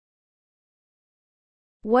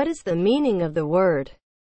What is the meaning of the word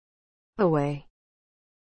away?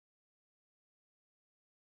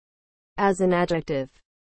 As an adjective,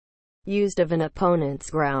 used of an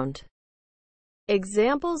opponent's ground.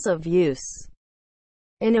 Examples of use: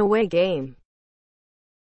 an away game.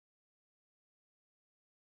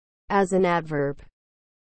 As an adverb,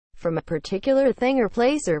 from a particular thing or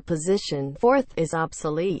place or position, forth is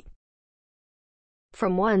obsolete.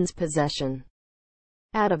 From one's possession,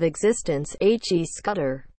 out of existence.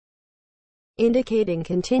 H.E.Scudder. Indicating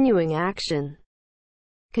continuing action,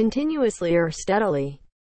 continuously or steadily,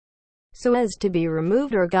 so as to be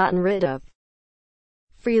removed or gotten rid of,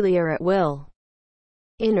 freely or at will,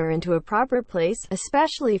 in or into a proper place,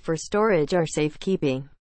 especially for storage or safekeeping.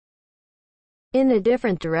 In a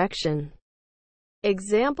different direction.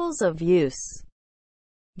 Examples of use: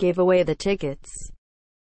 gave away the tickets,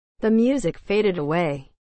 the music faded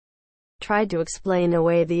away, tried to explain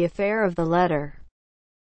away the affair of the letter.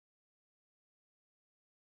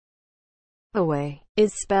 Away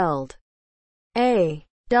is spelled A-W-A-Y.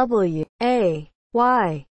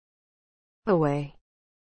 Away.